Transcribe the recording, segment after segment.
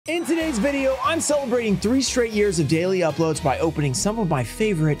In today's video, I'm celebrating 3 straight years of daily uploads by opening some of my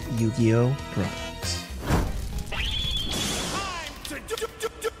favorite Yu-Gi-Oh products.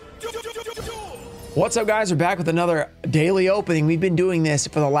 What's up, guys? We're back with another daily opening. We've been doing this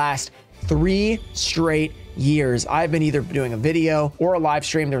for the last 3 straight years. I've been either doing a video or a live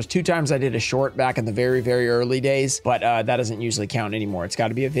stream. There was 2 times I did a short back in the very early days, but that doesn't usually count anymore. It's got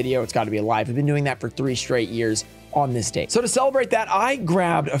to be a video. It's got to be a live. I've been doing that for 3 straight years on this date. So to celebrate that, I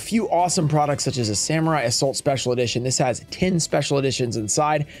grabbed a few awesome products such as a Samurai Assault Special Edition. This has 10 special editions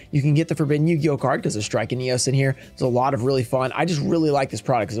inside. You can get the Forbidden Yu-Gi-Oh card because there's Strike and Neos in here. There's a lot of really fun. I just really like this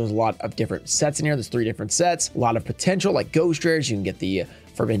product because there's a lot of different sets in here. There's 3 different sets, a lot of potential like Ghost Rares. You can get the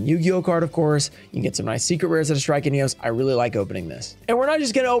Forbidden Yu-Gi-Oh card, of course. You can get some nice secret rares that are Strike and Neos. I really like opening this. And we're not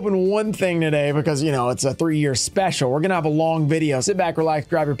just going to open one thing today because, you know, it's a 3-year special. We're going to have a long video. Sit back, relax,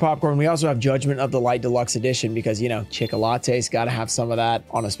 grab your popcorn. We also have Judgment of the Light Deluxe Edition because, you know, Chocolate's got to have some of that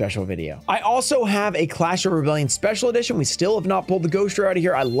on a special video. I also have a Clash of Rebellion Special Edition. We still have not pulled the Ghost Rare out of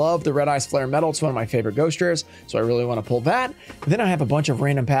here. I love the Red Eyes Flare Metal. It's one of my favorite Ghost Rares, so I really want to pull that. And then I have a bunch of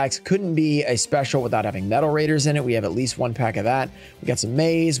random packs. Couldn't be a special without having Metal Raiders in it. We have at least 1 pack of that. We got some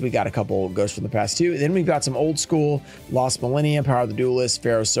Maze. We got a couple Ghosts from the Past 2. Then we've got some old school Lost Millennium, Power of the Duelist,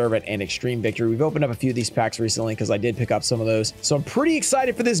 Pharaoh's Servant, and Extreme Victory. We've opened up a few of these packs recently because I did pick up some of those. So I'm pretty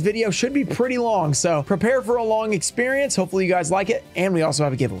excited for this video. Should be pretty long, so prepare for a long experience. Hopefully you guys like it. And we also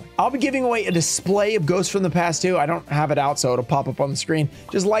have a giveaway. I'll be giving away a display of Ghosts from the Past 2. I don't have it out, so it'll pop up on the screen.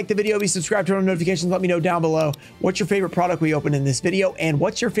 Just like the video, be subscribed, turn on notifications. Let me know down below what's your favorite product we opened in this video and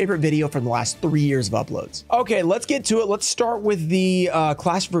what's your favorite video from the last 3 years of uploads. Okay, let's get to it. Let's start with the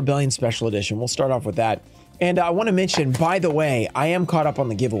Clash of Rebellion Special Edition. We'll start off with that. And I want to mention, by the way, I am caught up on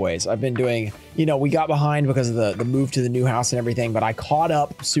the giveaways. I've been doing, you know, we got behind because of the move to the new house and everything, but I caught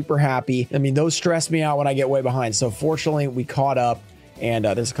up, super happy. I mean, those stress me out when I get way behind. So fortunately, we caught up. And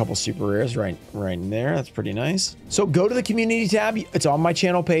there's a couple super rares right in there. That's pretty nice. So go to the community tab. It's on my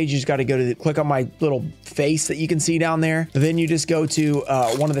channel page. You just got to go to click on my little face that you can see down there. Then you just go to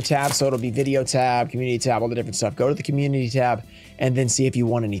one of the tabs. So it'll be video tab, community tab, all the different stuff. Go to the community tab and then see if you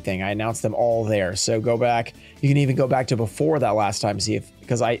won anything. I announced them all there. So go back. You can even go back to before that last time, see if,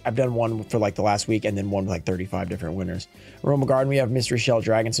 because I've done one for like the last week and then one with like 35 different winners. Roma Garden, we have Mystery Shell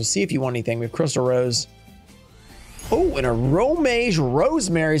Dragon. So see if you won anything. We have Crystal Rose. Oh, and a Romage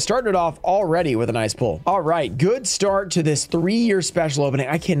Rosemary started it off already with a nice pull. All right, good start to this 3-year special opening.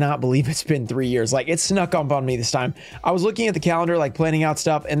 I cannot believe it's been 3 years. Like, it snuck up on me this time. I was looking at the calendar, like planning out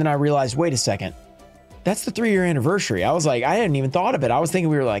stuff, and then I realized, wait a second. That's the 3-year anniversary. I was like, I hadn't even thought of it. I was thinking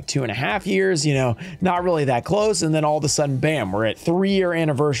we were like 2.5 years, you know, not really that close. And then all of a sudden, bam, we're at 3-year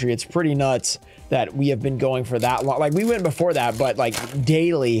anniversary. It's pretty nuts that we have been going for that long. Like, we went before that, but like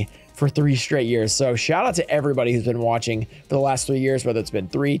daily for 3 straight years. So shout out to everybody who's been watching for the last 3 years, whether it's been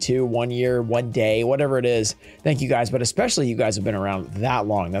 3, 2, 1 year, 1 day, whatever it is. Thank you guys, but especially you guys have been around that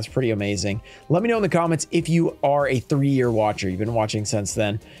long. That's pretty amazing. Let me know in the comments if you are a 3-year watcher. You've been watching since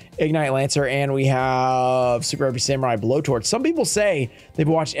then. Ignite Lancer, and we have Super Heavy Samurai Blowtorch. Some people say they've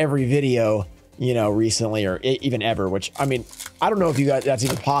watched every video, you know, recently or even ever, which, I mean, I don't know if you guys, that's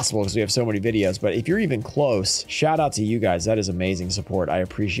even possible because we have so many videos, but if you're even close, shout out to you guys. That is amazing support. I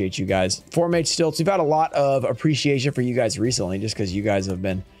appreciate you guys. 4MH Stilts, we've had a lot of appreciation for you guys recently just because you guys have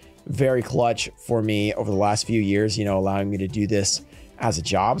been very clutch for me over the last few years, you know, allowing me to do this as a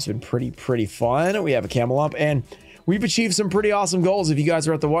job. It's been pretty fun. We have a Camel Up, and we've achieved some pretty awesome goals. If you guys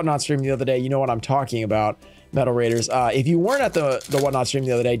were at the Whatnot stream the other day, you know what I'm talking about. Metal Raiders. If you weren't at the Whatnot stream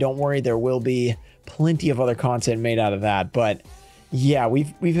the other day, don't worry, there will be plenty of other content made out of that. But yeah,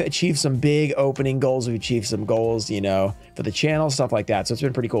 we've achieved some big opening goals. We've achieved some goals, you know, for the channel, stuff like that. So it's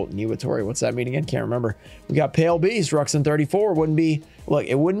been pretty cool. Newatory, what's that mean again? Can't remember. We got Pale Beast, Ruxin 34. Wouldn't be, look,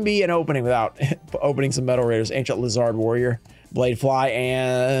 it wouldn't be an opening without opening some Metal Raiders. Ancient Lizard Warrior, Blade Fly,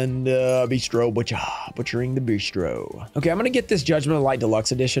 and Bistro butchering the Bistro. Okay, I'm gonna get this Judgment of the Light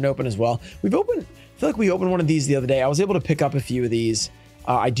Deluxe Edition open as well. I feel like we opened one of these the other day. I was able to pick up a few of these.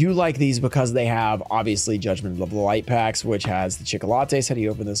 I do like these because they have obviously Judgment of the Light packs, which has the Chocolates. How do you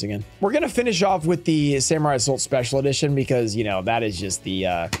open this again? We're gonna finish off with the Samurai Assault Special Edition because, you know, that is just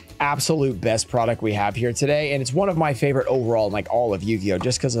the absolute best product we have here today, and it's one of my favorite overall in like all of Yu-Gi-Oh,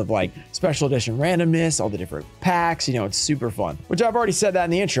 just because of like special edition randomness, all the different packs. You know, it's super fun, which I've already said that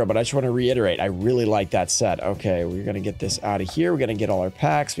in the intro, but I just want to reiterate, I really like that set. Okay, we're gonna get this out of here. We're gonna get all our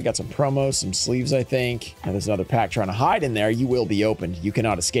packs. We got some promos, some sleeves, I think, and there's another pack trying to hide in there. You will be opened. You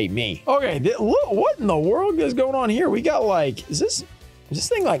cannot escape me. Okay, look, what in the world is going on here? We got like, is this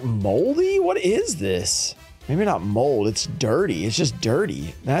thing like moldy? What is this? Maybe not mold, it's dirty. It's just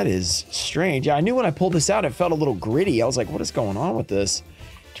dirty. That is strange. Yeah, I knew when I pulled this out, it felt a little gritty. I was like, what is going on with this?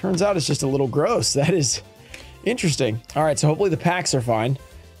 Turns out it's just a little gross. That is interesting. All right, so hopefully the packs are fine.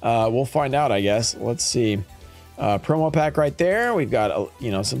 We'll find out, I guess. Let's see. Promo pack right there. We've got, you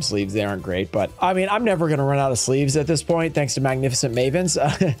know, some sleeves. They aren't great, but I mean, I'm never going to run out of sleeves at this point, thanks to Magnificent Mavens.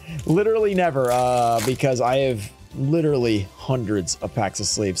 Literally never, because I have literally hundreds of packs of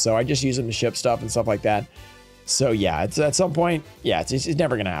sleeves. So I just use them to ship stuff and stuff like that. So yeah, it's at some point, yeah, it's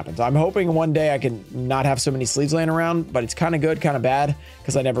never going to happen. So I'm hoping one day I can not have so many sleeves laying around, but it's kind of good, kind of bad,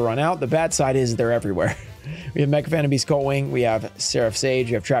 because I never run out. The bad side is they're everywhere. We have Mecha Phantom Beast Coldwing. We have Seraph Sage.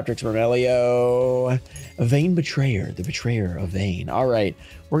 We have Traptrix Vermelio. Vayne Betrayer, the Betrayer of Vayne. All right.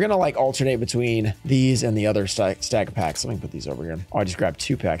 We're going to like alternate between these and the other stack of packs. Let me put these over here. Oh, I just grabbed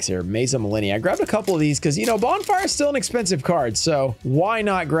 2 packs here. Mesa Millennia. I grabbed a couple of these because, you know, Bonfire is still an expensive card. So why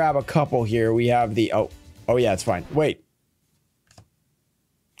not grab a couple here? We have the... Oh, yeah, it's fine. Wait.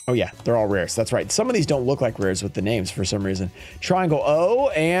 Oh, yeah, they're all rares. That's right. Some of these don't look like rares with the names for some reason. Triangle O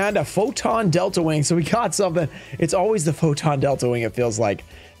and a Photon Delta Wing. So we got something. It's always the Photon Delta Wing, it feels like.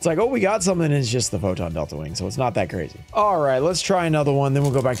 It's like, oh, we got something, and it's just the Photon Delta Wing, so it's not that crazy. All right, let's try another one, then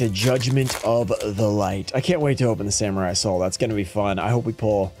we'll go back to Judgment of the Light. I can't wait to open the Samurai Soul. That's going to be fun. I hope we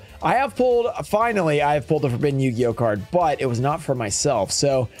pull... finally, I have pulled the Forbidden Yu-Gi-Oh card, but it was not for myself.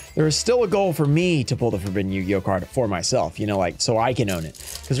 So there is still a goal for me to pull the Forbidden Yu-Gi-Oh card for myself, you know, like, so I can own it.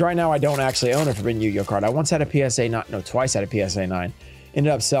 Because right now I don't actually own a Forbidden Yu-Gi-Oh card. I once had a PSA 9, no, twice had a PSA 9.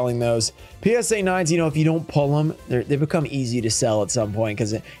 Ended up selling those. PSA 9s, you know, if you don't pull them, they become easy to sell at some point.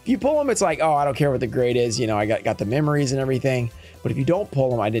 Because if you pull them, it's like, oh, I don't care what the grade is. You know, I got the memories and everything. But if you don't pull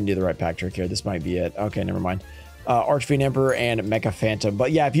them, I didn't do the right pack trick here. This might be it. Okay, never mind. Archfiend Emperor and Mecha Phantom.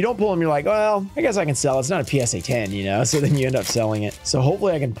 But yeah, if you don't pull them, you're like, well, I guess I can sell. It's not a PSA 10, you know, so then you end up selling it. So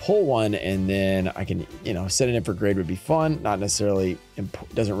hopefully I can pull one and then I can, you know, set it in for grade would be fun. Not necessarily,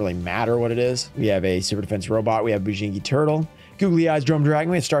 doesn't really matter what it is. We have a Super Defense Robot. We have Bujingi Turtle, Googly Eyes Drum Dragon.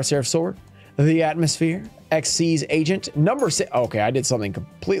 We have Star Seraph Sword, The Atmosphere, XC's Agent, number 6. Okay, I did something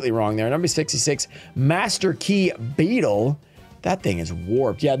completely wrong there. Number 66, Master Key Beetle. That thing is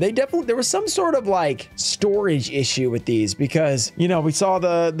warped. Yeah, there was some sort of like storage issue with these because, you know, we saw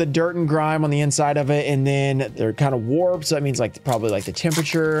the dirt and grime on the inside of it and then they're kind of warped. So that means like probably like the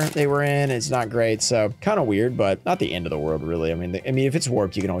temperature they were in, it's not great. So kind of weird, but not the end of the world really. I mean, if it's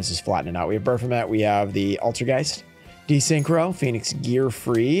warped, you can always just flatten it out. We have Baphomet, we have the Altergeist, Desynchro, Phoenix Gear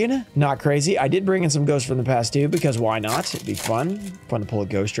Freed. Not crazy. I did bring in some ghosts from the past too, because why not? It'd be fun. Fun to pull a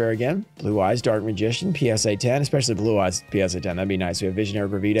Ghost Rare again. Blue Eyes, Dark Magician, PSA 10, especially Blue Eyes, PSA 10. That'd be nice. We have Visionary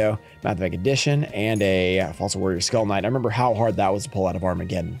Gravito, Mathematic Edition, and a False Warrior Skull Knight. I remember how hard that was to pull out of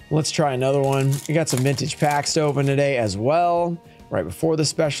Armageddon. Let's try another one. We got some vintage packs to open today as well. Right before the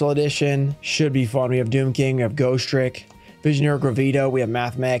special edition. Should be fun. We have Doom King, we have Ghost Trick, Visionary Gravito, we have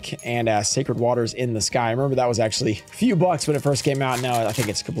Mathmech, and Sacred Waters in the Sky. I remember that was actually a few bucks when it first came out. Now I think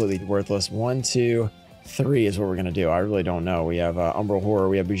it's completely worthless. 1, 2, 3 is what we're going to do. I really don't know. We have Umbral Horror,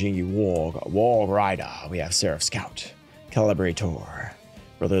 we have Bujingi Wall Rider, we have Seraph Scout, Calibrator,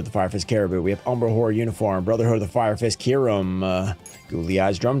 Brotherhood of the Fire Fist Caribou, we have Umbral Horror Uniform, Brotherhood of the Fire Fist Kirim, Googly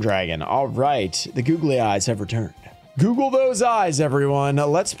Eyes Drum Dragon. All right, the Googly Eyes have returned. Google those eyes, everyone.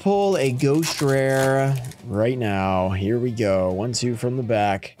 Let's pull a Ghost Rare right now. Here we go. 1, 2 from the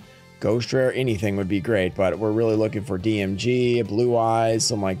back. Ghost Rare, anything would be great, but we're really looking for DMG, Blue Eyes,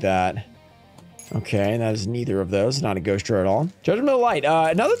 something like that. Okay, that is neither of those. Not a Ghost Rare at all. Judgment of the Light.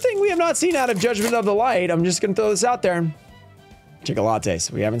 Another thing we have not seen out of Judgment of the Light. I'm just going to throw this out there. Chocolates.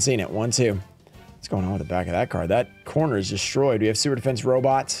 We haven't seen it. 1, 2. What's going on with the back of that card? That corner is destroyed. We have Super Defense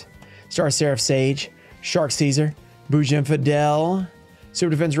Robots, Star Seraph Sage, Shark Caesar, Bujin Fidel,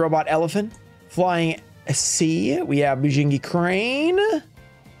 Super Defense Robot Elephant, Flying Sea. We have Bujingi Crane.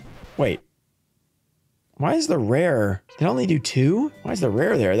 Wait. Why is the rare? Did I only do 2? Why is the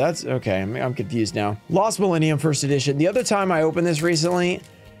rare there? That's okay. I'm confused now. Lost Millennium First Edition. The other time I opened this recently,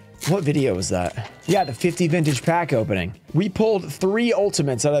 what video was that? Yeah, the 50 vintage pack opening. We pulled 3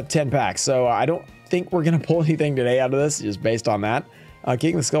 ultimates out of 10 packs, so I don't think we're gonna pull anything today out of this, just based on that.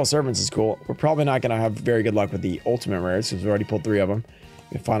 King of the Skull Servants is cool. We're probably not going to have very good luck with the ultimate rares because we've already pulled 3 of them.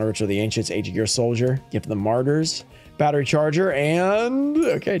 We have Final Ritual of the Ancients, Age of Gear Soldier, Gift of the Martyrs, Battery Charger, and...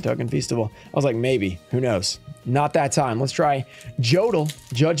 okay, Token Feastable. I was like, maybe. Who knows? Not that time. Let's try Jodel,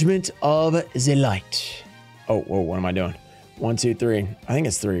 Judgment of the Light. Oh, whoa, what am I doing? 1, 2, 3. I think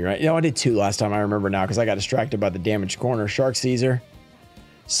it's 3, right? Yeah, I did 2 last time. I remember now because I got distracted by the damaged corner. Shark Caesar,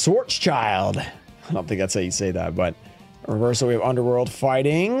 Swartzchild. I don't think that's how you say that, but... reversal, we have Underworld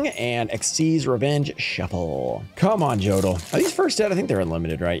Fighting and XC's Revenge Shuffle. Come on, Jodel. Are these first set? I think they're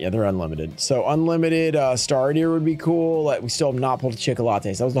unlimited, right? Yeah, they're unlimited. So unlimited Stardeer would be cool. We still have not pulled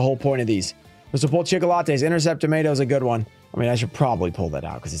Chocolates. That was the whole point of these. Was to pull Chocolates. Intercept Tomato is a good one. I mean, I should probably pull that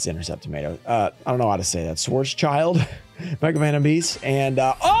out because it's Intercept Tomato. I don't know how to say that. Swords Child, Mega Man and Beast, and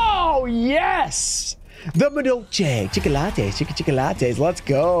oh yes! The Medolce, Chicolates, Chicolates, let's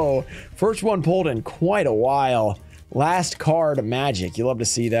go. First one pulled in quite a while. Last card, Magic. You love to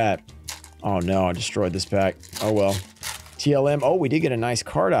see that. Oh no, I destroyed this pack. Oh well. TLM. Oh, we did get a nice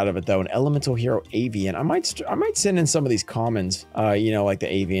card out of it though. An Elemental Hero Avian. I might send in some of these commons. You know, like the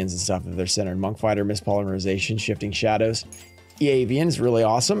Avians and stuff if they're centered. Monk Fighter, Mispolymerization, Shifting Shadows. The Avian is really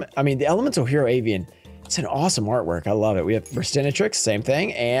awesome. I mean, the Elemental Hero Avian. It's an awesome artwork. I love it. We have Burstinatrix, same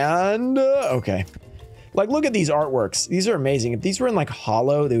thing. And okay. Like, look at these artworks. These are amazing. If these were in like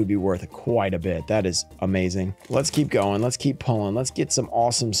hollow, they would be worth quite a bit. That is amazing. Let's keep going. Let's keep pulling. Let's get some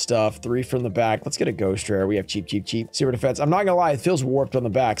awesome stuff. 3 from the back. Let's get a Ghost Rare. We have cheap. Super Defense. I'm not gonna lie, it feels warped on the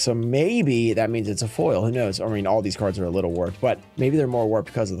back. So maybe that means it's a foil. Who knows? I mean, all these cards are a little warped, but maybe they're more warped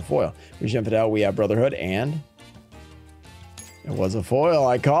because of the foil. We jump it out. We have Brotherhood, and it was a foil.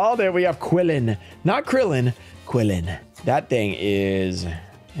 I called it. We have Quillin. Not Krillin. Quillin. That thing is...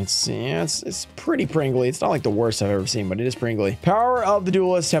 It's pretty pringly. It's not like the worst I've ever seen, but it is pringly. Power of the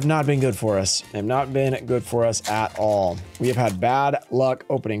Duelists have not been good for us. Have not been good for us at all. We have had bad luck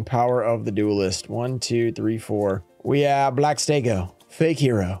opening Power of the Duelist. 1, 2, 3, 4. We have Black Stego, Fake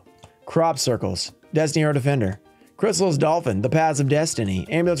Hero, Crop Circles, Destiny Hero Defender, Chrysalis Dolphin, The Paths of Destiny,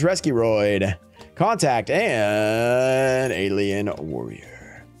 Ambulance Rescue Roid, Contact, and Alien Warrior.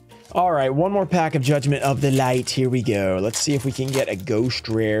 All right, one more pack of Judgment of the Light. Here we go. Let's see if we can get a Ghost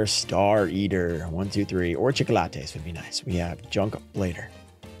Rare Star Eater. 1, 2, 3. Or Chocolates would be nice. We have Junk Blader,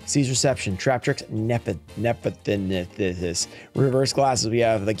 Seize Reception, Traptrix, Nepenthes. Reverse Glasses, we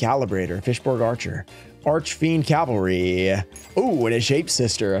have the Calibrator, Fishborg Archer, Archfiend Cavalry. Oh, and a Shape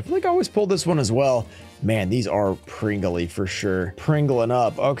Sister. I feel like I always pulled this one as well. Man, these are pringly for sure. Pringling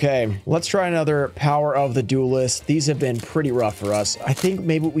up. Okay, let's try another Power of the Duelist. These have been pretty rough for us. I think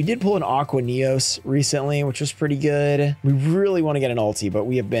maybe we did pull an Aqua Neos recently, which was pretty good. We really want to get an ulti, but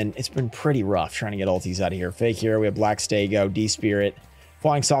it's been pretty rough trying to get ultis out of here. Fake Hero, we have Black Stego, D-Spirit,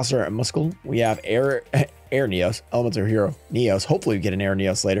 Flying Saucer, and Muscle. We have Air Neos, Elemental Hero Neos. Hopefully we get an Air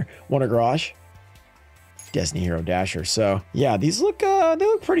Neos later. Wonder Garage, Destiny Hero Dasher. So yeah, these look they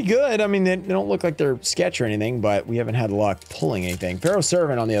look pretty good. I mean, they don't look like they're sketch or anything, but we haven't had luck pulling anything. Pharaoh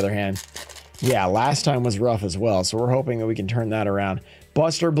Servant, on the other hand, yeah, last time was rough as well, so we're hoping that we can turn that around.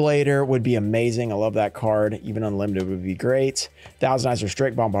 Buster Blader would be amazing. I love that card. Even Unlimited would be great. Thousand-Eyes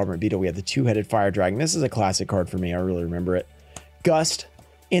Restrict, Bombardment Beetle. We have the Two-Headed Fire Dragon. This is a classic card for me. I really remember it. Gust,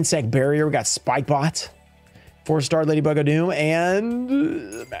 Insect Barrier. We got Spikebot, 4-star Ladybug of Doom,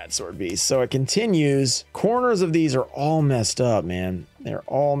 and Mad Sword Beast. So it continues. Corners of these are all messed up, man. They're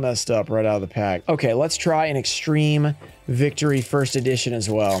all messed up right out of the pack. Okay, let's try an Extreme Victory First Edition as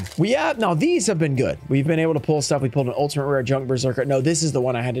well. Now these have been good. We've been able to pull stuff. We pulled an Ultimate Rare Junk Berserker. No, this is the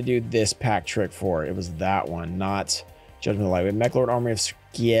one I had to do this pack trick for. It was that one, not Judgment of the Light. We have Mechlord Army of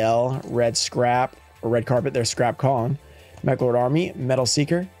Skiel, Red Scrap, or Red Carpet. There's Scrap Kong. Mechlord Army, Metal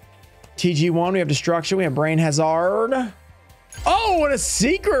Seeker. TG1, we have Destruction, we have Brain Hazard. Oh, and a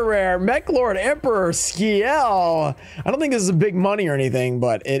secret rare, Mechlord Emperor Skiel. I don't think this is a big money or anything,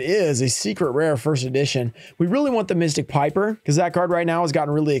 but it is a secret rare first edition. We really want the Mystic Piper, because that card right now has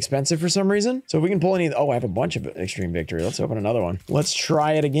gotten really expensive for some reason. So if we can pull any, oh, I have a bunch of Extreme Victory. Let's open another one. Let's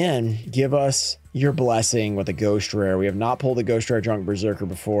try it again. Give us your blessing with a Ghost Rare. We have not pulled a Ghost Rare Junk Berserker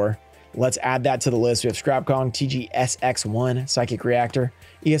before. Let's add that to the list. We have Scrap Kong, TGSX1, Psychic Reactor,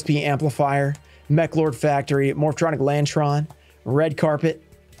 ESP Amplifier, Mechlord Factory, Morphtronic Lantron, Red Carpet,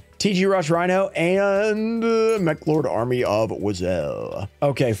 TG Rush Rhino, and Mechlord Army of Wazelle.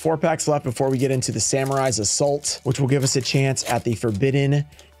 Okay, 4 packs left before we get into the Samurai's Assault, which will give us a chance at the Forbidden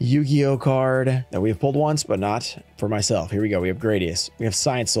Yu-Gi-Oh card that we have pulled once, but not for myself. Here we go. We have Gradius. We have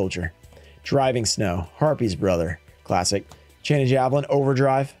Science Soldier, Driving Snow, Harpy's Brother, classic, Chain of Javelin,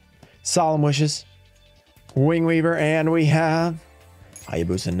 Overdrive, Solemn Wishes, Wing Weaver, and we have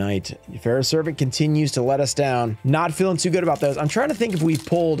Hayabusa Knight. Pharaoh Servant continues to let us down. Not feeling too good about those. I'm trying to think if we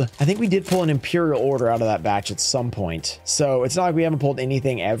pulled, I think we did pull an Imperial Order out of that batch at some point. So it's not like we haven't pulled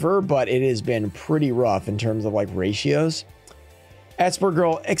anything ever, but it has been pretty rough in terms of like ratios. Esper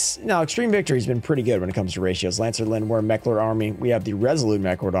Girl, now Extreme Victory has been pretty good when it comes to ratios. Lancer Lindworm, Mechlord Army. We have the Resolute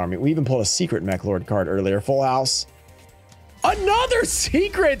Mechlord Army. We even pulled a secret Mechlord card earlier. Full House. Another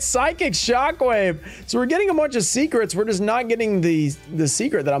secret Psychic Shockwave. So we're getting a bunch of secrets. We're just not getting the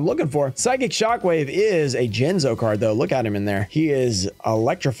secret that I'm looking for. Psychic Shockwave is a Genzo card, though. Look at him in there. He is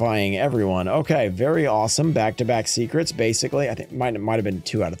electrifying everyone. Okay, very awesome. Back-to-back secrets, basically. I think might have been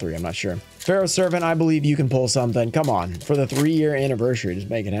 2 out of 3. I'm not sure. Pharaoh Servant, I believe you can pull something. Come on. For the 3-year anniversary,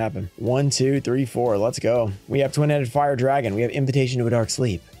 just make it happen. 1, 2, 3, 4. Let's go. We have Twin-Headed Fire Dragon. We have Invitation to a Dark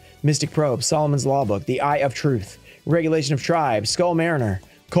Sleep. Mystic Probe. Solomon's Law Book. The Eye of Truth. Regulation of Tribes, Skull Mariner,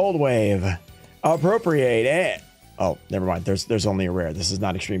 Cold Wave, Appropriate, oh, never mind. There's only a rare. This is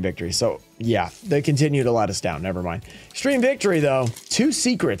not Extreme Victory. So yeah, they continue to let us down. Never mind. Extreme Victory though, 2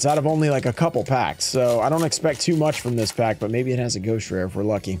 secrets out of only like a couple packs. So I don't expect too much from this pack, but maybe it has a ghost rare if we're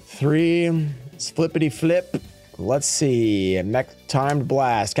lucky. 3, flippity flip. Let's see. Mech Timed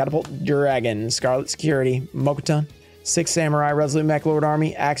Blast, Catapult Dragon, Scarlet Security, Mokuton, 6 Samurai, Resolute Mech Lord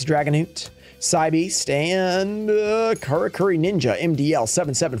Army, Axe Dragonhoot, Psybeast, and Karakuri Ninja, MDL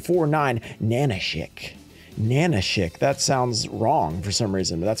 7749, Nanashik. Nanashik. That sounds wrong for some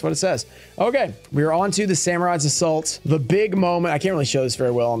reason, but that's what it says. Okay, we're on to the Samurai's Assault. The big moment. I can't really show this very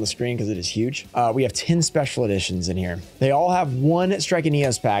well on the screen because it is huge. We have 10 special editions in here. They all have 1 Striking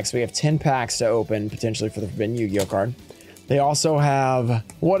Eos pack, so we have 10 packs to open, potentially for the Forbidden Yu-Gi-Oh card. They also have,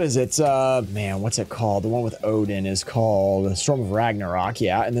 what is it? Man, what's it called? The one with Odin is called Storm of Ragnarok.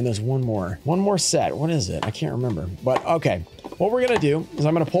 Yeah, and then there's one more set. What is it? I can't remember. But okay, what we're gonna do is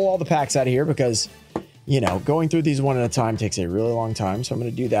I'm gonna pull all the packs out of here because, you know, going through these one at a time takes a really long time. So I'm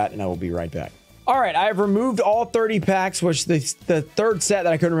gonna do that and I will be right back. All right, I've removed all 30 packs, which the third set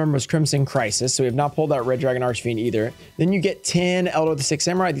that I couldn't remember was Crimson Crisis. So we have not pulled out Red Dragon Archfiend either. Then you get 10 Eldo the 6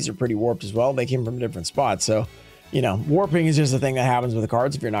 Samurai. These are pretty warped as well. They came from different spots. So, you know, warping is just a thing that happens with the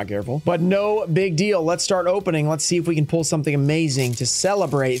cards if you're not careful. But no big deal. Let's start opening. Let's see if we can pull something amazing to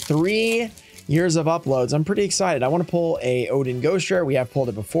celebrate 3 years of uploads. I'm pretty excited. I want to pull a Odin Ghost Rare. We have pulled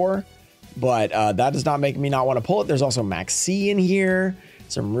it before, but that does not make me not want to pull it. There's also Max C in here.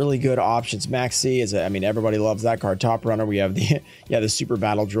 Some really good options. Max C is, I mean, everybody loves that card. Top runner. We have the, the Super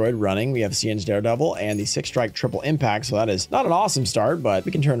Battle Droid running. We have Cien's Daredevil and the 6-strike triple impact. So that is not an awesome start, but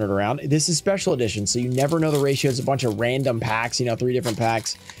we can turn it around. This is special edition, so you never know the ratio. It's a bunch of random packs, you know, 3 different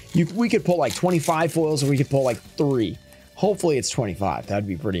packs. We could pull like 25 foils or we could pull like 3. Hopefully it's 25. That'd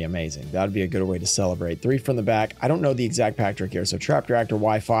be pretty amazing. That'd be a good way to celebrate. 3 from the back. I don't know the exact pack trick here. So Trap Reactor,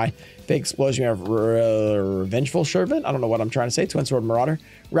 Wi-Fi, Fake Explosion. We have Revengeful Servant. I don't know what I'm trying to say. Twin Sword Marauder,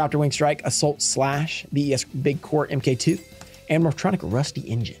 Raptor Wing Strike, Assault Slash, BES Big Court MK2, and Morphtronic Rusty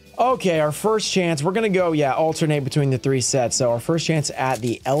Engine. Okay, our first chance. We're going to go, alternate between the 3 sets. So our first chance at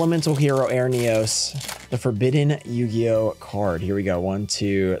the Elemental Hero Airneos, the Forbidden Yu-Gi-Oh card. Here we go. 1,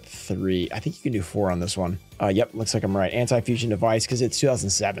 2, 3. I think you can do 4 on this one. Yep, looks like I'm right. Anti-Fusion Device, because it's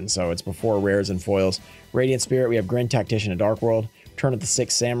 2007, so it's before rares and foils. Radiant Spirit, we have Grin Tactician of Dark World. Turn of the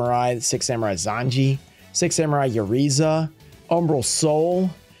 6 Samurai, 6 Samurai Zanji, 6 Samurai Yuriza, Umbral Soul,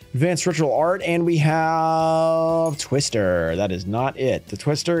 Advanced Ritual Art, and we have Twister. That is not it. The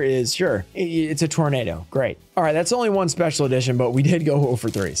Twister is, sure, it's a tornado. Great. All right, that's only 1 special edition, but we did go 0 for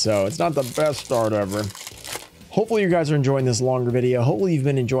 3, so it's not the best start ever. Hopefully you guys are enjoying this longer video. Hopefully you've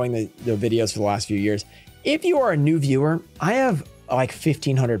been enjoying the videos for the last few years. If you are a new viewer, I have like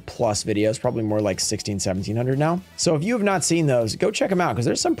 1,500 plus videos, probably more like 1,600, 1,700 now. So if you have not seen those, go check them out because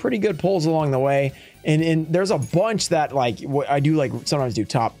there's some pretty good pulls along the way. And there's a bunch that like I do, like sometimes do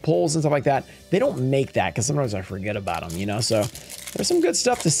top pulls and stuff like that. They don't make that because sometimes I forget about them, you know? So there's some good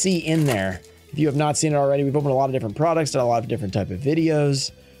stuff to see in there. If you have not seen it already, we've opened a lot of different products, done a lot of different type of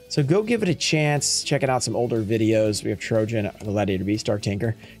videos. So go give it a chance, checking out some older videos. We have Trojan, Gladiator Beast, Dark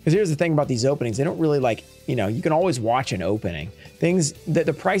Tinker. Because here's the thing about these openings. They don't really like, you know, you can always watch an opening. Things that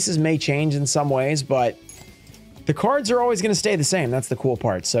the prices may change in some ways, but the cards are always going to stay the same. That's the cool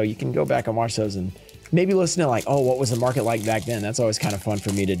part. So you can go back and watch those and maybe listen to like, oh, what was the market like back then? That's always kind of fun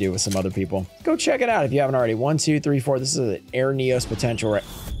for me to do with some other people. Go check it out if you haven't already. 1, 2, 3, 4. This is an Airneos potential, right?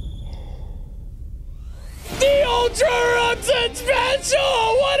 The Ultra Eruption Special!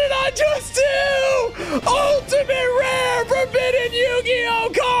 What did I just do? Ultimate Rare Forbidden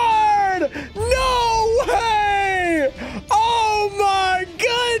Yu-Gi-Oh card! No way! Oh my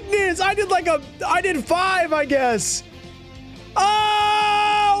goodness! I did 5, I guess.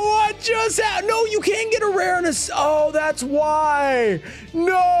 Oh, what just happened? No, you can't get a rare in a... Oh, that's why.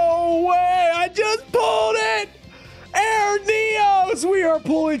 No way! I just pulled it! Airneos! We are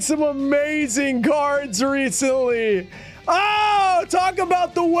pulling some amazing cards recently. Oh, talk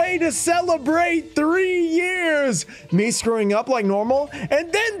about the way to celebrate 3 years. Me screwing up like normal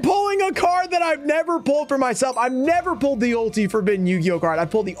and then pulling a card that I've never pulled for myself. I've never pulled the Ulti Forbidden Yu-Gi-Oh card. I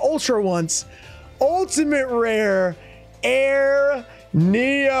pulled the Ultra once. Ultimate Rare. Air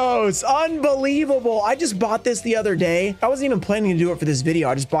Neos. Unbelievable. I just bought this the other day. I wasn't even planning to do it for this video.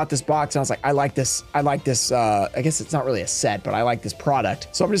 I just bought this box and I was like, I like this. I guess it's not really a set, but I like this product.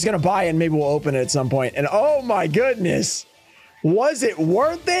 So I'm just going to buy it and maybe we'll open it at some point. And oh my goodness, was it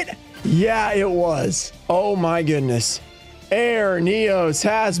worth it? Yeah, it was. Oh my goodness. Air Neos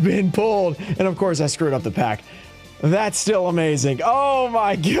has been pulled. And of course I screwed up the pack. That's still amazing. Oh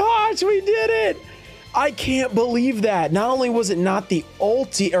my gosh, we did it. I can't believe that. Not only was it not the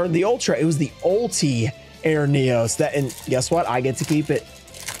ulti or the ultra, it was the ulti Air Neos. And guess what? I get to keep it.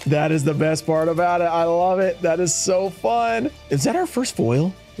 That is the best part about it. I love it. That is so fun. Is that our first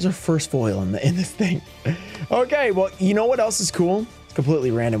foil? It's our first foil in this thing. Okay, well, you know what else is cool? It's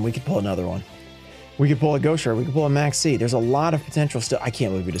completely random. We could pull another one. We could pull a Ghost Rare. We could pull a Max C. There's a lot of potential still. I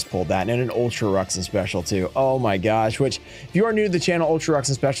can't believe we just pulled that. And an Ultra Ruxin Special too. Oh my gosh. Which, if you are new to the channel, Ultra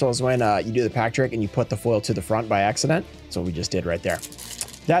Ruxin Special is when you do the pack trick and you put the foil to the front by accident. That's what we just did right there.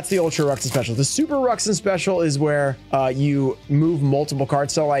 That's the Ultra Ruxin Special. The Super Ruxin Special is where you move multiple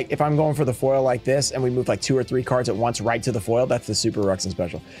cards. So like if I'm going for the foil like this and we move like 2 or 3 cards at once right to the foil, that's the Super Ruxin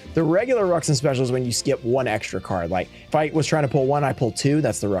Special. The regular Ruxin Special is when you skip 1 extra card. Like if I was trying to pull 1, I pulled 2,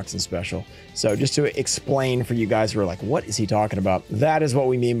 that's the Ruxin Special. So just to explain for you guys who are like, what is he talking about? That is what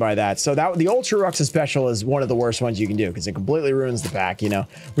we mean by that. So that the Ultra Ruxin Special is one of the worst ones you can do because it completely ruins the pack, you know?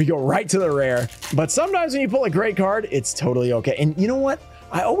 We go right to the rare. But sometimes when you pull a great card, it's totally okay. And you know what?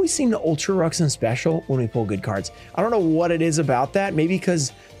 I always seem to Ultra Ruxin Special when we pull good cards. I don't know what it is about that. Maybe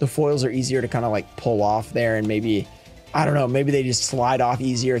because the foils are easier to kind of like pull off there and maybe, I don't know, maybe they just slide off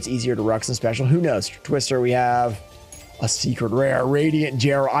easier. It's easier to Ruxin Special. Who knows? Twister, we have a secret rare, Radiant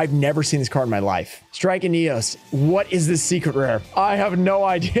Gerald. I've never seen this card in my life. Strike and Neos. What is this secret rare? I have no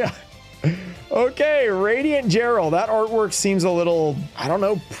idea. Okay, Radiant Gerald. That artwork seems a little, I don't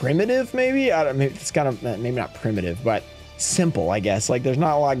know, primitive maybe? I don't, maybe it's kind of, maybe not primitive, but simple, I guess. Like there's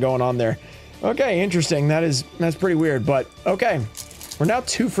not a lot going on there. Okay, interesting. That's pretty weird, but okay. We're now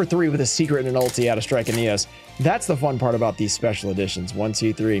 2 for 3 with a secret and an ulti out of Strike and Neos. That's the fun part about these special editions. 1,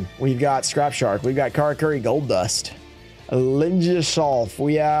 2, 3. We've got Scrap Shark. We've got Karakuri Gold Dust. Linja Shalf.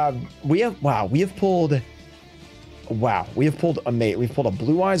 We have pulled a mate. We've pulled a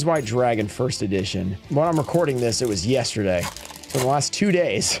Blue Eyes White Dragon first edition. When I'm recording this, it was yesterday. For the last 2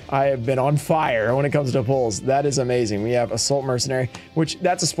 days, I have been on fire when it comes to pulls. That is amazing. We have Assault Mercenary, which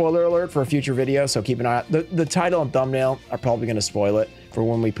that's a spoiler alert for a future video, so keep an eye out. The title and thumbnail are probably going to spoil it for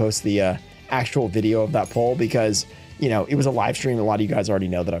when we post the actual video of that pull because, you know, it was a live stream. A lot of you guys already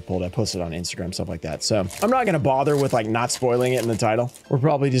know that I pulled. I posted on Instagram, stuff like that. So I'm not going to bother with like not spoiling it in the title. We're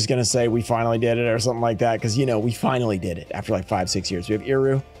probably just going to say we finally did it or something like that because, you know, we finally did it after like 5-6 years. We have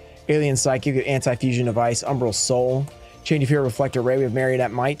Iru, Alien Psychic, Anti-Fusion Device, Umbral Soul, Chain of Fear, Reflector Ray. We have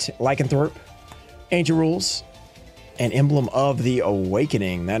Marionette Might, Lycanthrope, Ancient Rules, and Emblem of the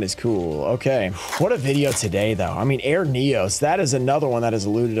Awakening. That is cool. Okay. What a video today, though. I mean, Air Neos, that is another one that has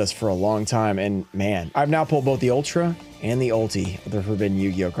eluded us for a long time. And man, I've now pulled both the Ultra and the Ulti of the Forbidden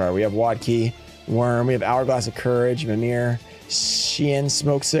Yu-Gi-Oh card. We have Wadkey, Worm, we have Hourglass of Courage, Mimir, Xian,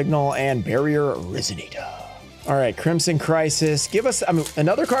 Smoke Signal, and Barrier Resonator. All right, Crimson Crisis. Give us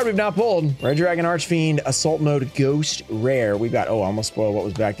another card we've not pulled. Red Dragon Archfiend, Assault Mode, Ghost Rare. We've got, oh, I almost spoiled what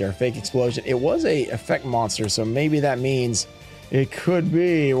was back there. Fake Explosion. It was a effect monster, so maybe that means it could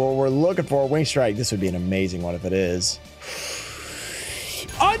be what we're looking for. Wing Strike. This would be an amazing one if it is.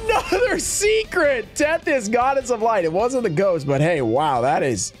 Another secret! Tethys, Goddess of Light. It wasn't the ghost, but hey, wow,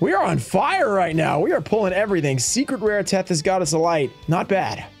 we are on fire right now. We are pulling everything. Secret rare, Tethys, Goddess of Light. Not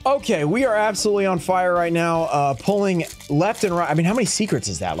bad. Okay, we are absolutely on fire right now. Pulling left and right. I mean, how many secrets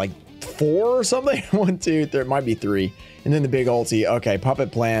is that? Like 4 or something? 1, 2, 3, it might be 3. And then the big ulti. Okay,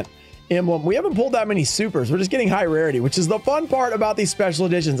 Puppet Plant. Emblem. We haven't pulled that many supers. We're just getting high rarity, which is the fun part about these special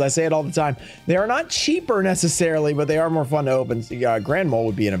editions. I say it all the time. They are not cheaper necessarily, but they are more fun to open. Grand Mole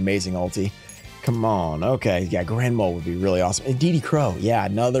would be an amazing ulti. Come on. Okay. Yeah, Grand Mole would be really awesome. And DD Crow. Yeah,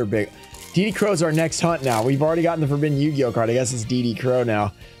 another big... DD Crow's our next hunt now. We've already gotten the Forbidden Yu-Gi-Oh card. I guess it's DD Crow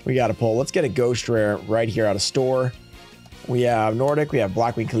now. We got to pull. Let's get a Ghost Rare right here out of store. We have Nordic. We have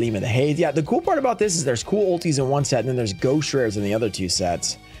Blackwing Kalima the Haze. Yeah, the cool part about this is there's cool ultis in one set, and then there's Ghost Rares in the other 2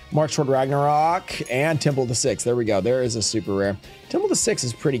 sets. March Toward Ragnarok and Temple of the Six. There we go. There is a super rare. Temple of the Six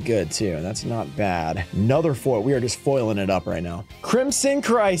is pretty good too. That's not bad. Another foil. We are just foiling it up right now. Crimson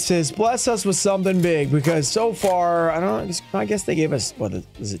Crisis. Bless us with something big because so far, I guess they gave us, what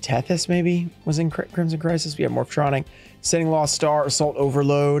is it? Tethys maybe was in Crimson Crisis. We have Morphtronic, Setting Lost Star, Assault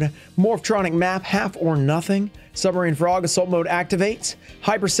Overload, Morphtronic Map, Half or Nothing, Submarine Frog, Assault Mode Activate,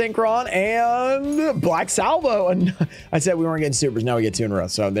 Hyper Synchron, and Black Salvo. And I said we weren't getting supers. Now we get 2 in a row.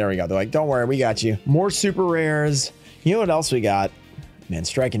 So there we go. They're like, don't worry, we got you. More super rares. You know what else we got? Man,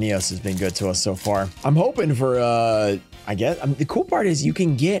 Strike and Neos has been good to us so far. I'm hoping for, I guess, the cool part is you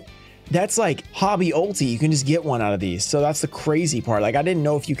can get, that's like hobby ulti. You can just get one out of these. So that's the crazy part. Like, I didn't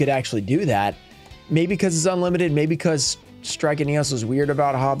know if you could actually do that. Maybe because it's unlimited, maybe because Strike and Neos was weird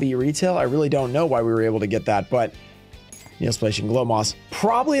about hobby retail. I really don't know why we were able to get that, but Neosplation Glow Moss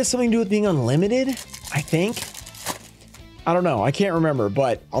probably has something to do with being unlimited, I think. I don't know. I can't remember,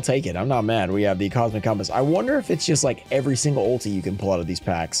 but I'll take it. I'm not mad. We have the Cosmic Compass. I wonder if it's just like every single ulti you can pull out of these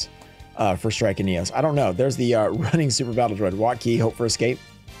packs for Strike and Neos. I don't know. There's the running Super Battle Droid. Watt Key, Hope for Escape.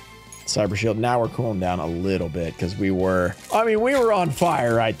 Cyber Shield. Now we're cooling down a little bit because we were on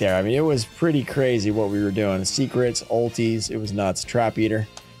fire right there. I mean, it was pretty crazy what we were doing. Secrets, ultis. It was nuts. Trap Eater.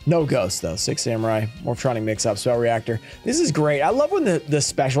 No Ghost, though. 6 Samurai. Morphtronic Mix-Up. Spell Reactor. This is great. I love when the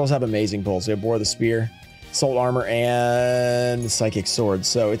specials have amazing pulls. We have Bore the Spear, Soul Armor, and Psychic Sword.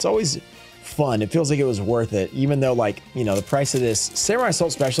 So it's always fun. It feels like it was worth it, even though, like, you know, the price of this Samurai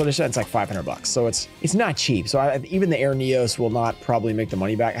Assault Special Edition, it's like $500. So it's not cheap. So even the Air Neos will not probably make the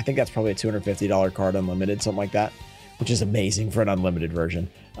money back. I think that's probably a $250 card unlimited, something like that, which is amazing for an unlimited version.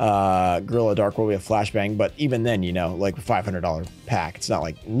 Gorilla Dark World, we have Flashbang, but even then, you know, like $500 pack, it's not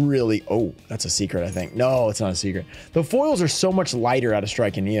like really, oh, that's a secret, I think. No, it's not a secret. The foils are so much lighter out of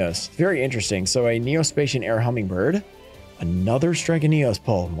Strike and Neos. Very interesting. So a Neospatian Air Hummingbird, another Strike and Neos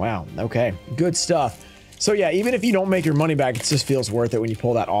pull. Wow. Okay. Good stuff. So yeah, even if you don't make your money back, it just feels worth it when you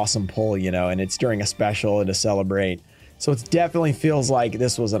pull that awesome pull, you know, and it's during a special and to celebrate. So it definitely feels like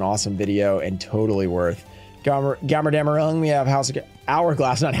this was an awesome video and totally worth. Gamma Damarung, we have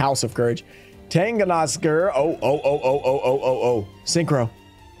Hourglass, not House of Courage. Tanganasker,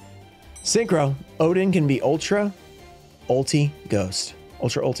 Synchro. Odin can be Ultra, Ulti, Ghost.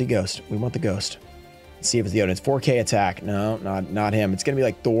 Ultra, Ulti, Ghost. We want the Ghost. Let's see if it's the Odin. It's 4K attack. No, not him. It's going to be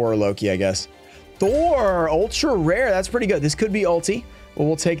like Thor or Loki, I guess. Thor, Ultra Rare. That's pretty good. This could be Ulti. Well,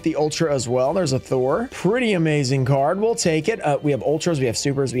 we'll take the Ultra as well. There's a Thor. Pretty amazing card. We'll take it. We have Ultras. We have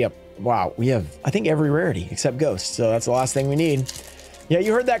Supers. We have... Wow, we have, I think, every rarity except Ghost. So that's the last thing we need. Yeah,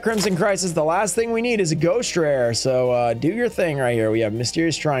 you heard that, Crimson Crisis. The last thing we need is a Ghost Rare. So do your thing right here. We have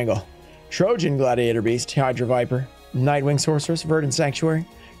Mysterious Triangle, Trojan Gladiator Beast, Hydra Viper, Nightwing Sorceress, Verdant Sanctuary,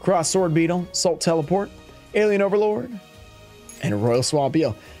 Cross Sword Beetle, Salt Teleport, Alien Overlord, and Royal Swamp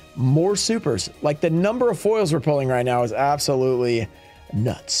Eel. More supers. Like, the number of foils we're pulling right now is absolutely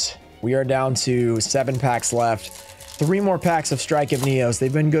nuts. We are down to 7 packs left. 3 more packs of Strike of Neos.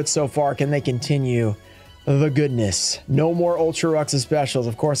 They've been good so far. Can they continue the goodness? No more Ultra Rux's specials.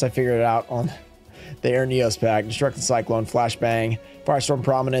 Of course, I figured it out on the Air Neos pack. Destructive Cyclone, Flashbang, Firestorm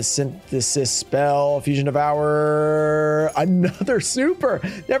Prominence, Synthesis Spell, Fusion Devour, another super.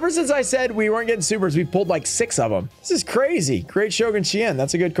 Ever since I said we weren't getting supers, we pulled like 6 of them. This is crazy. Great Shogun Chien.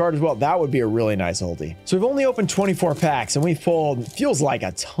 That's a good card as well. That would be a really nice ulti. So we've only opened 24 packs and we've pulled, feels like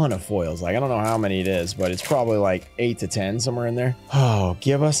a ton of foils. Like, I don't know how many it is, but it's probably like 8 to 10, somewhere in there. Oh,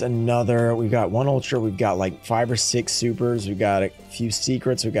 give us another. We've got 1 Ultra. We've got like 5 or 6 supers. We've got a few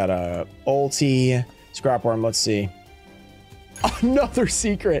secrets. We've got a ulti. Scrap Worm, let's see. Another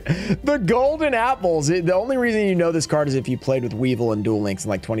secret. The Golden Apples. The only reason you know this card is if you played with Weevil and Duel Links in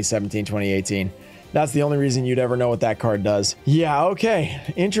like 2017, 2018. That's the only reason you'd ever know what that card does. Yeah, okay.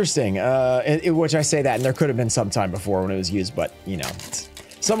 Interesting. Which I say that, and there could have been some time before when it was used, but, you know,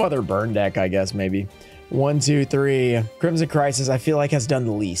 some other burn deck, I guess, maybe. 1, 2, 3. Crimson Crisis, I feel like, has done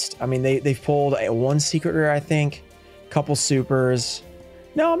the least. I mean, they've pulled 1 secret rare, I think. Couple supers.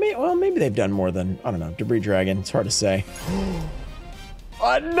 No, maybe they've done more than, I don't know, Debris Dragon. It's hard to say.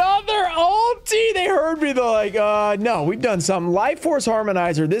 Another ulti! They heard me. They're like, no, we've done something. Life Force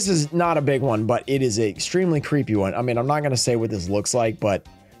Harmonizer. This is not a big one, but it is an extremely creepy one. I mean, I'm not going to say what this looks like, but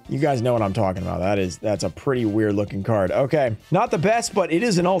you guys know what I'm talking about. That's a pretty weird looking card. Okay, not the best, but it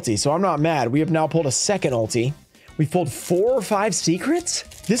is an ulti, so I'm not mad. We have now pulled a second ulti. We pulled 4 or 5 secrets.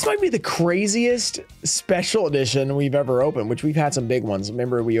 This might be the craziest special edition we've ever opened, which we've had some big ones.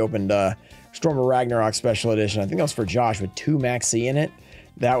 Remember, we opened Storm of Ragnarok special edition. I think that was for Josh with 2 Max C in it.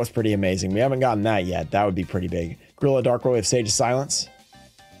 That was pretty amazing. We haven't gotten that yet. That would be pretty big. Gorilla Dark World, we have Sage of Silence.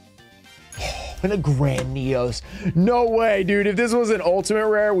 And a Grand Neos. No way, dude. If this was an ultimate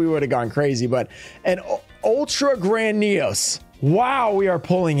rare, we would have gone crazy. But an Ultra Grand Neos. Wow, we are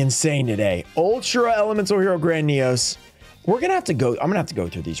pulling insane today. Ultra Elemental Hero Grand Neos. We're gonna have to go. I'm gonna have to go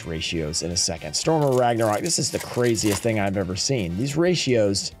through these ratios in a second. Storm of Ragnarok. This is the craziest thing I've ever seen. These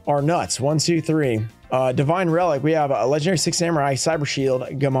ratios are nuts. 1, 2, 3. Divine Relic. We have a Legendary 6 Samurai, Cyber Shield,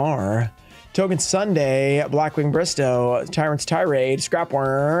 Gamar, Token Sunday, Blackwing Bristow, Tyrant's Tirade, Scrap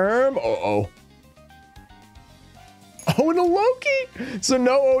Worm. Oh, and a Loki. So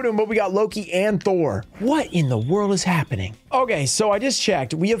no Odin, but we got Loki and Thor. What in the world is happening? Okay, so I just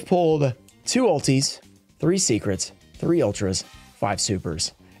checked. We have pulled 2 ultis, 3 secrets, 3 ultras, 5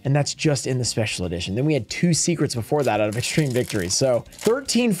 supers. And that's just in the special edition. Then we had 2 secrets before that out of Extreme Victory. So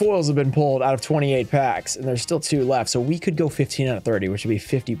 13 foils have been pulled out of 28 packs, and there's still 2 left. So we could go 15 out of 30, which would be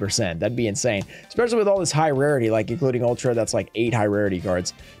 50%. That'd be insane, especially with all this high rarity, like including Ultra, that's like 8 high rarity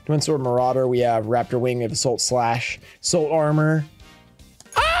cards. Twin Sword Marauder, we have Raptor Wing, we have Assault Slash, Assault Armor.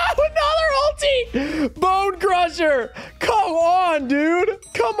 Bone Crusher. Come on, dude.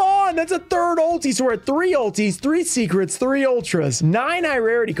 Come on. That's a 3rd ulti. So we're at 3 ultis, 3 secrets, 3 ultras, 9 high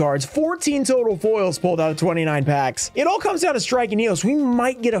rarity cards, 14 total foils pulled out of 29 packs. It all comes down to Strike and Eos. We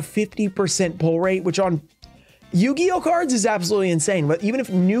might get a 50% pull rate, which on Yu-Gi-Oh cards is absolutely insane. But even if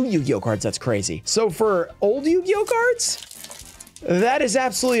new Yu-Gi-Oh cards, that's crazy. So for old Yu-Gi-Oh cards, that is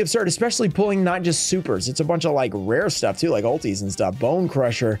absolutely absurd, especially pulling not just supers. It's a bunch of like rare stuff too, like ultis and stuff. Bone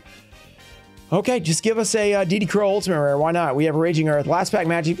Crusher. Okay, just give us a DD Crow Ultimate Rare. Why not? We have Raging Earth, Last Pack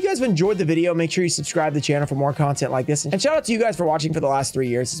Magic. If you guys have enjoyed the video, make sure you subscribe to the channel for more content like this. And shout out to you guys for watching for the last 3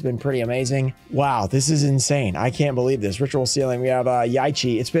 years. It's been pretty amazing. Wow, this is insane. I can't believe this. Ritual Sealing, we have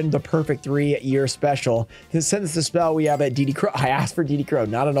Yaichi. It's been the perfect 3-year special. Since the spell, we have a DD Crow. I asked for DD Crow,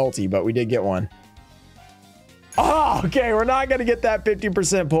 not an ulti, but we did get one. Oh, okay, we're not going to get that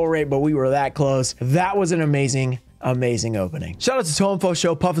 50% pull rate, but we were that close. That was an amazing opening. Shout out to Toemfo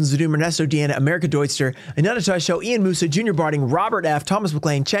Show, Puffin Zadum, Ernesto Deanna, America Deutster, Ananda Show, Ian Musa, Junior Barding, Robert F., Thomas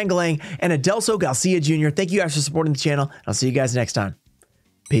McLean, Changalang, and Adelso Garcia Jr. Thank you guys for supporting the channel. I'll see you guys next time.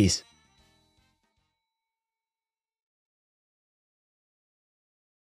 Peace.